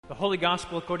The Holy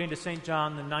Gospel according to St.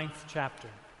 John, the 9th chapter.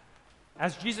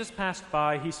 As Jesus passed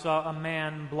by, he saw a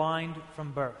man blind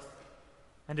from birth.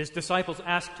 And his disciples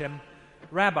asked him,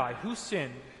 "Rabbi, who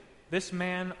sinned, this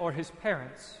man or his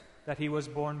parents, that he was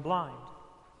born blind?"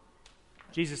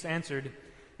 Jesus answered,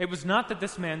 "It was not that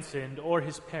this man sinned or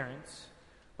his parents,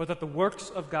 but that the works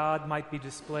of God might be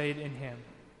displayed in him.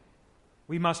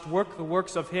 We must work the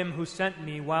works of him who sent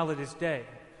me while it is day.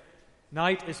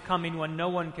 Night is coming when no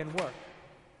one can work.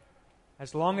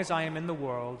 As long as I am in the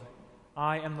world,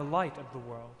 I am the light of the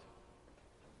world."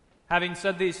 Having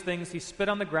said these things, he spit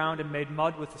on the ground and made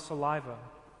mud with the saliva.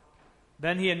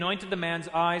 Then he anointed the man's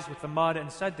eyes with the mud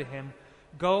and said to him,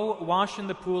 "Go wash in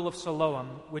the pool of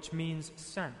Siloam," which means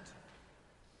sent.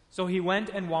 So he went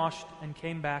and washed and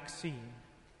came back seeing.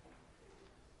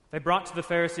 They brought to the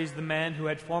Pharisees the man who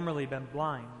had formerly been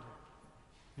blind.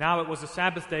 Now it was a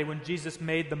Sabbath day when Jesus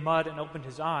made the mud and opened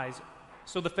his eyes.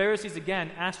 So the Pharisees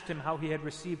again asked him how he had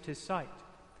received his sight.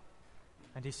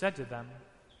 And he said to them,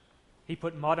 "He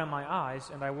put mud on my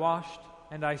eyes, and I washed,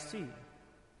 and I see."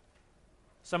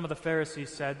 Some of the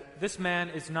Pharisees said, "This man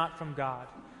is not from God,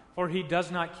 for he does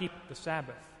not keep the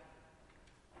Sabbath."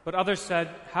 But others said,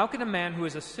 "How can a man who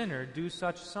is a sinner do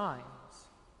such signs?"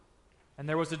 And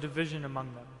there was a division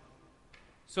among them.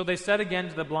 So they said again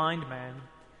to the blind man,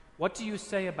 "What do you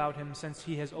say about him since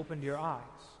he has opened your eyes?"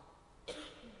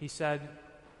 He said,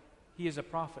 "He is a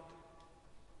prophet."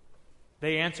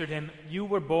 They answered him, "You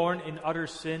were born in utter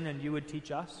sin, and you would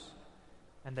teach us?"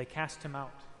 And they cast him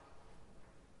out.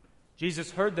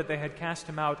 Jesus heard that they had cast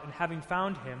him out, and having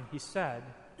found him, he said,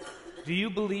 "Do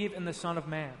you believe in the Son of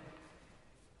Man?"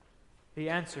 He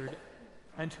answered,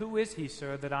 "And who is he,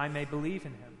 sir, that I may believe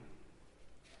in him?"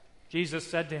 Jesus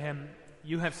said to him,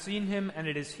 "You have seen him, and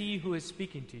it is he who is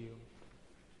speaking to you."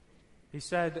 He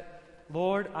said,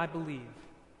 "Lord, I believe,"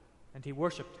 and he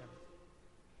worshipped him.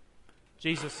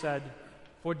 Jesus said,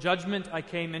 "For judgment I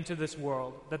came into this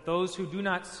world, that those who do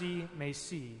not see may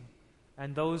see,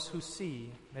 and those who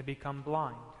see may become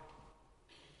blind."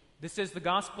 This is the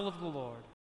gospel of the Lord.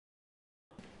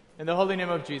 In the holy name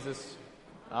of Jesus,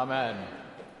 amen.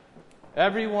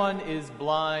 Everyone is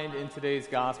blind in today's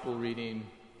gospel reading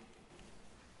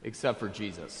except for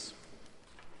Jesus.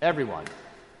 Everyone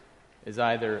is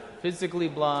either physically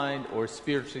blind or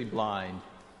spiritually blind,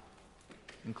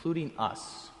 including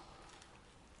us.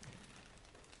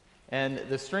 And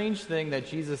the strange thing that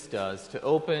Jesus does to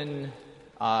open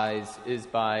eyes is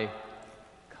by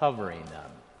covering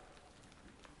them.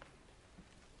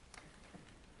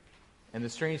 And the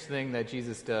strange thing that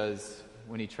Jesus does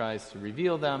when he tries to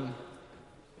reveal them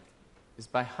is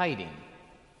by hiding.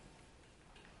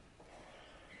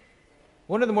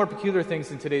 One of the more peculiar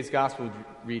things in today's gospel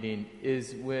reading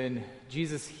is when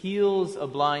Jesus heals a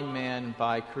blind man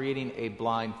by creating a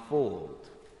blindfold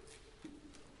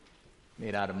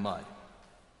made out of mud.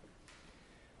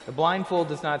 The blindfold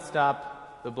does not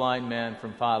stop the blind man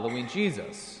from following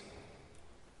Jesus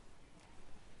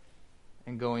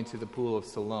and going to the pool of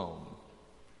Siloam.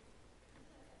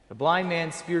 The blind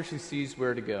man spiritually sees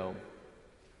where to go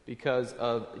because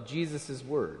of Jesus'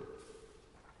 word.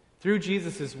 Through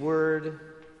Jesus'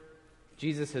 word,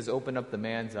 Jesus has opened up the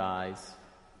man's eyes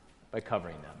by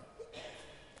covering them.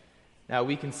 Now,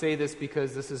 we can say this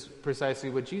because this is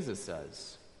precisely what Jesus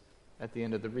says at the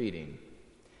end of the reading.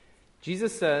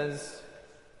 Jesus says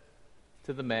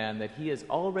to the man that he has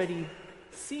already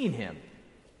seen him,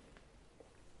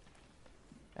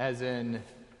 as in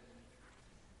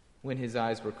when his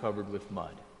eyes were covered with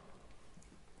mud.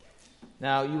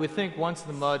 Now, you would think once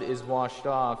the mud is washed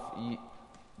off,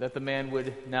 that the man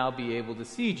would now be able to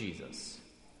see Jesus.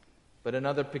 But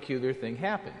another peculiar thing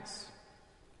happens.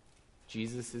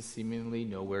 Jesus is seemingly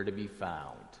nowhere to be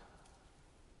found.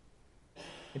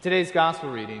 In today's gospel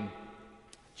reading,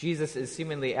 Jesus is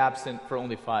seemingly absent for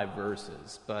only 5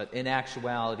 verses, but in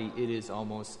actuality, it is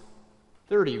almost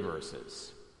 30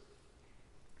 verses.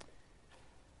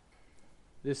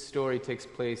 This story takes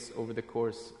place over the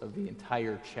course of the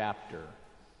entire chapter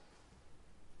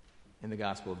in the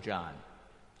Gospel of John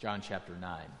chapter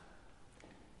 9.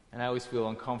 And I always feel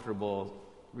uncomfortable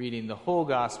reading the whole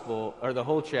gospel, or the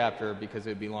whole chapter, because it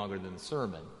would be longer than the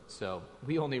sermon. So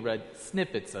we only read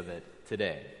snippets of it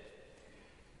today.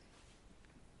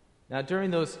 Now, during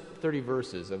those 30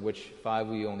 verses, of which 5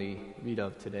 we only read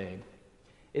of today,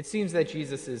 it seems that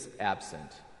Jesus is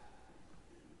absent.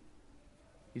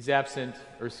 He's absent,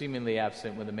 or seemingly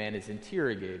absent, when the man is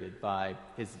interrogated by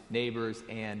his neighbors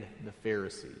and the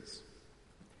Pharisees.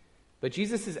 But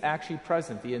Jesus is actually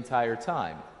present the entire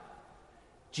time.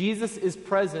 Jesus is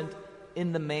present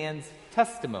in the man's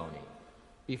testimony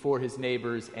before his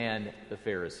neighbors and the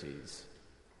Pharisees.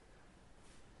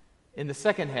 In the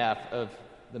second half of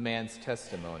the man's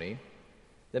testimony,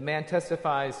 the man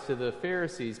testifies to the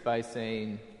Pharisees by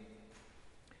saying,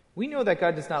 "We know that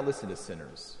God does not listen to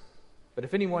sinners, but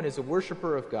if anyone is a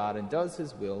worshiper of God and does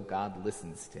his will, God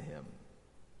listens to him."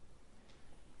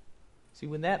 See,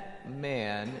 when that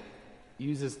man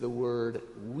uses the word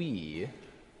 "we,"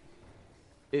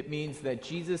 it means that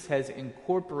Jesus has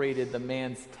incorporated the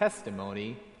man's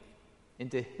testimony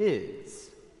into his.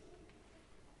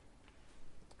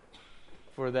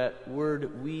 For that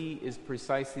word "we" is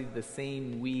precisely the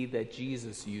same "we" that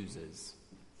Jesus uses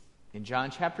in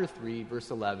John chapter 3,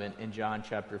 verse 11, and John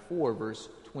chapter 4, verse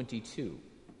 22.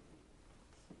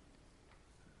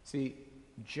 See,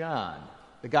 John,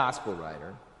 the gospel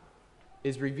writer,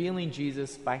 is revealing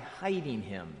Jesus by hiding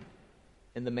him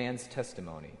in the man's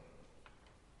testimony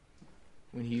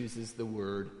when he uses the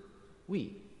word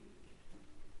 "we."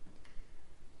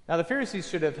 Now, the Pharisees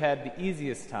should have had the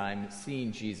easiest time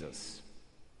seeing Jesus,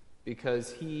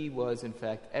 because he was, in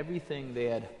fact, everything they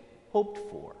had hoped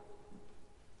for.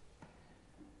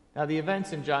 Now, the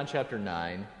events in John chapter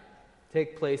 9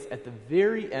 take place at the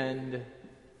very end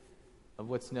of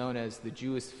what's known as the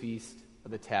Jewish Feast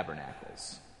of the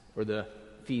Tabernacles, or the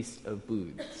Feast of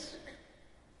Booths.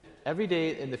 Every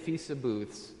day in the Feast of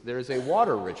Booths, there is a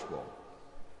water ritual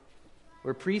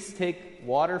where priests take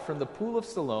water from the pool of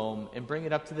Siloam and bring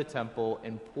it up to the temple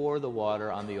and pour the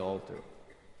water on the altar.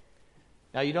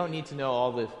 Now, you don't need to know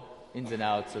all the ins and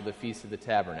outs of the Feast of the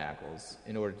Tabernacles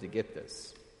in order to get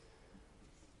this.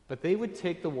 But they would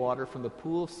take the water from the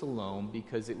pool of Siloam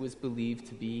because it was believed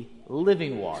to be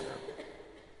living water.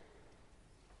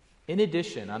 In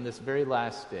addition, on this very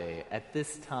last day, at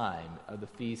this time of the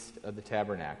Feast of the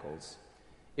Tabernacles,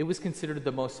 it was considered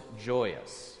the most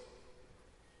joyous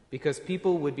because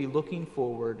people would be looking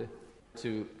forward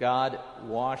to God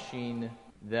washing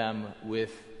them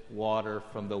with water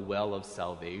from the well of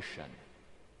salvation,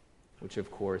 which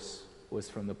of course was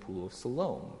from the pool of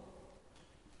Siloam.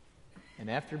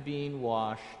 And after being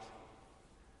washed,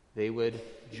 they would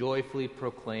joyfully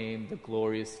proclaim the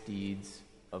glorious deeds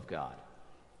of God.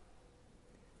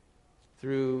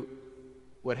 Through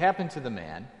what happened to the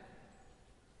man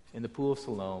in the pool of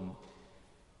Siloam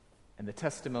and the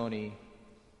testimony,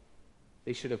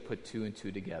 they should have put two and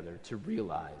two together to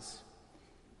realize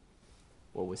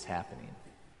what was happening.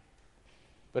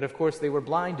 But of course, they were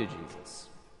blind to Jesus.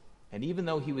 And even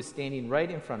though he was standing right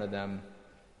in front of them,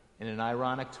 in an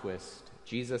ironic twist,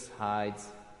 Jesus hides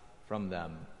from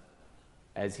them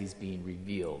as he's being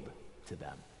revealed to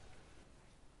them.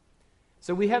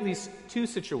 So we have these two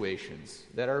situations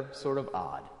that are sort of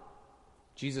odd.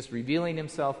 Jesus revealing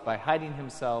himself by hiding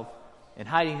himself, and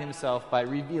hiding himself by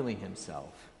revealing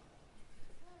himself.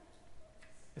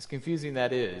 As confusing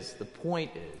that is, the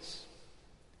point is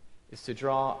to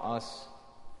draw us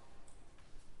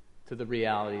to the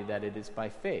reality that it is by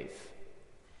faith,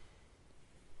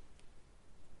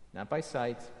 not by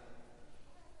sight,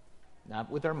 not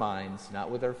with our minds,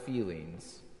 not with our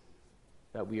feelings,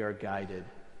 that we are guided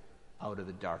out of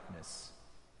the darkness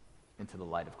into the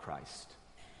light of Christ.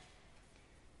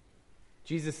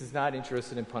 Jesus is not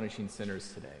interested in punishing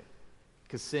sinners today,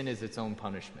 because sin is its own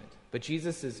punishment. But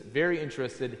Jesus is very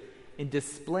interested in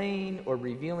displaying or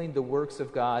revealing the works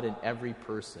of God in every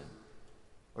person.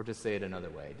 Or to say it another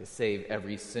way, to save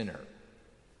every sinner.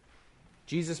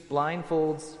 Jesus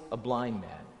blindfolds a blind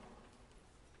man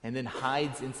and then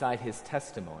hides inside his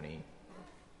testimony,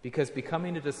 because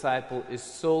becoming a disciple is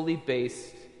solely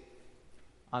based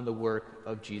on the work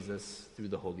of Jesus through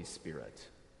the Holy Spirit.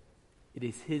 It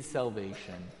is his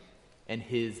salvation and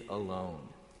his alone.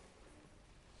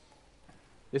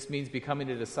 This means becoming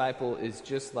a disciple is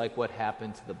just like what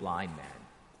happened to the blind man,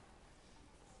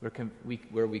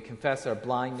 where we confess our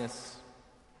blindness,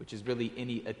 which is really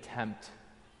any attempt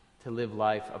to live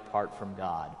life apart from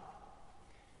God.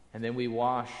 And then we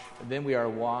are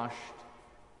washed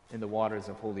in the waters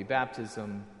of holy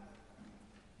baptism,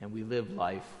 and we live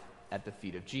life at the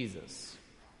feet of Jesus,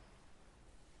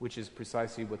 which is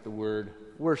precisely what the word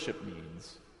worship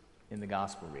means in the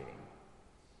gospel reading.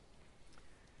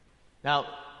 Now,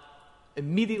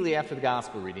 immediately after the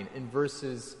gospel reading, in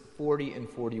verses 40 and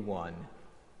 41,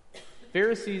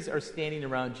 Pharisees are standing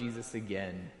around Jesus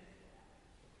again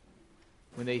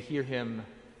when they hear him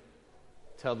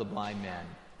tell the blind man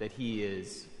that he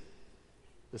is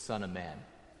the Son of Man.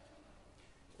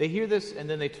 They hear this, and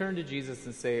then they turn to Jesus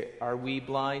and say, "Are we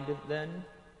blind then?"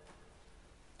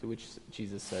 To which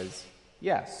Jesus says,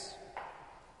 "Yes."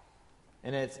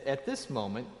 And it's at this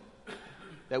moment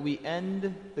that we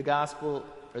end the gospel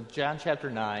of John chapter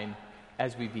 9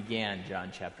 as we began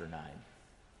John chapter 9.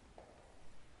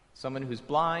 Someone who's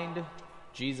blind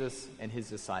Jesus and his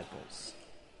disciples.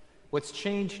 What's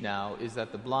changed now is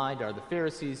that the blind are the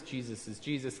Pharisees, Jesus is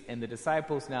Jesus, and the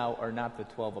disciples now are not the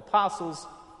 12 apostles,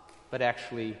 but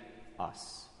actually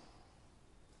us.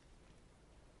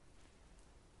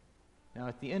 Now,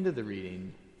 at the end of the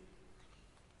reading,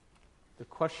 the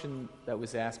question that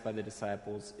was asked by the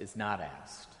disciples is not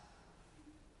asked.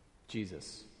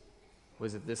 Jesus,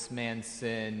 was it this man's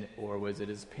sin or was it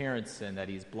his parents' sin that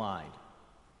he's blind?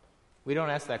 We don't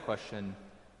ask that question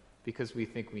because we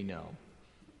think we know.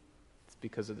 It's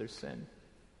because of their sin.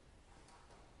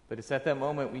 But it's at that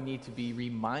moment we need to be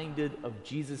reminded of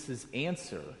Jesus'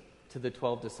 answer to the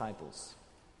 12 disciples.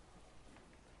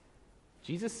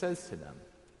 Jesus says to them,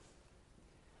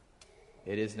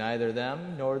 "It is neither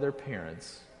them nor their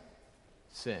parents'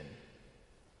 sin.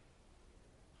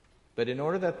 But in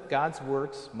order that God's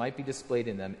works might be displayed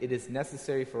in them, it is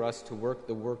necessary for us to work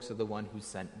the works of the one who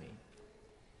sent me."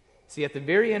 See, at the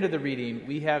very end of the reading,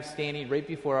 we have standing right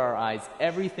before our eyes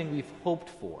everything we've hoped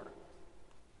for.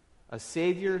 A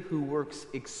Savior who works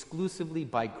exclusively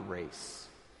by grace.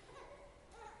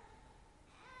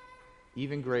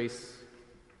 Even grace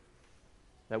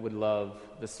that would love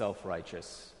the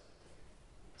self-righteous,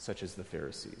 such as the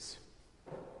Pharisees.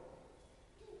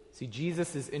 See,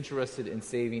 Jesus is interested in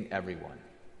saving everyone.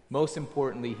 Most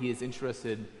importantly, he is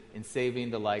interested in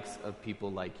saving the likes of people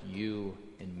like you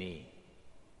and me.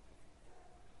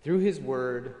 Through his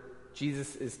word,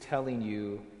 Jesus is telling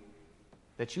you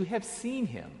that you have seen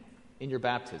him in your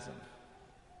baptism,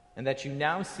 and that you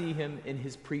now see him in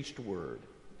his preached word.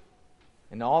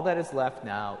 And all that is left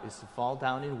now is to fall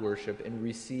down in worship and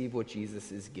receive what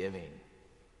Jesus is giving,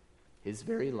 his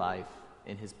very life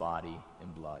in his body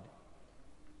and blood.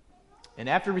 And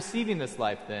after receiving this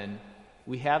life, then,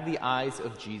 we have the eyes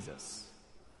of Jesus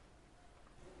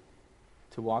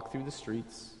to walk through the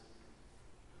streets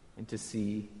and to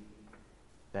see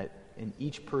that in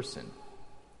each person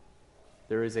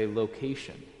there is a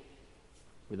location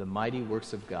where the mighty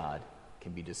works of God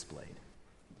can be displayed.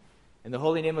 In the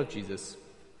holy name of Jesus,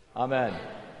 amen.